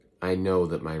I know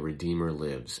that my Redeemer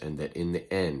lives, and that in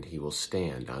the end he will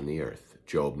stand on the earth.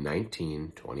 Job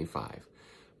 19:25.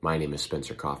 My name is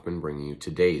Spencer Coffman, bringing you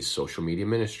today's Social Media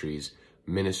Ministries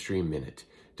Ministry Minute.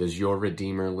 Does your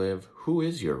Redeemer live? Who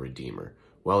is your Redeemer?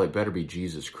 Well, it better be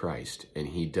Jesus Christ, and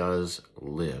he does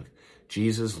live.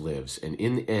 Jesus lives, and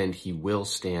in the end, he will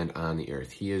stand on the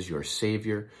earth. He is your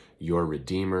Savior, your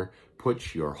Redeemer.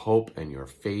 Put your hope and your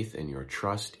faith and your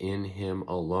trust in him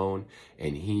alone,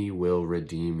 and he will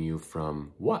redeem you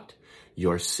from what?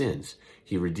 Your sins.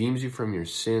 He redeems you from your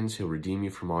sins. He'll redeem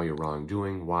you from all your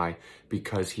wrongdoing. Why?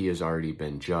 Because he has already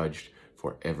been judged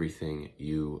for everything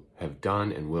you have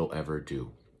done and will ever do.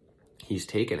 He's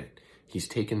taken it. He's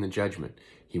taken the judgment.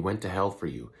 He went to hell for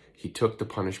you. He took the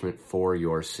punishment for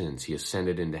your sins. He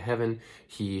ascended into heaven.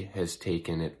 He has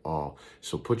taken it all.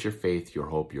 So put your faith, your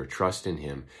hope, your trust in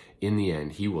him. In the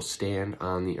end, he will stand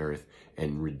on the earth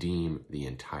and redeem the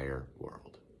entire world.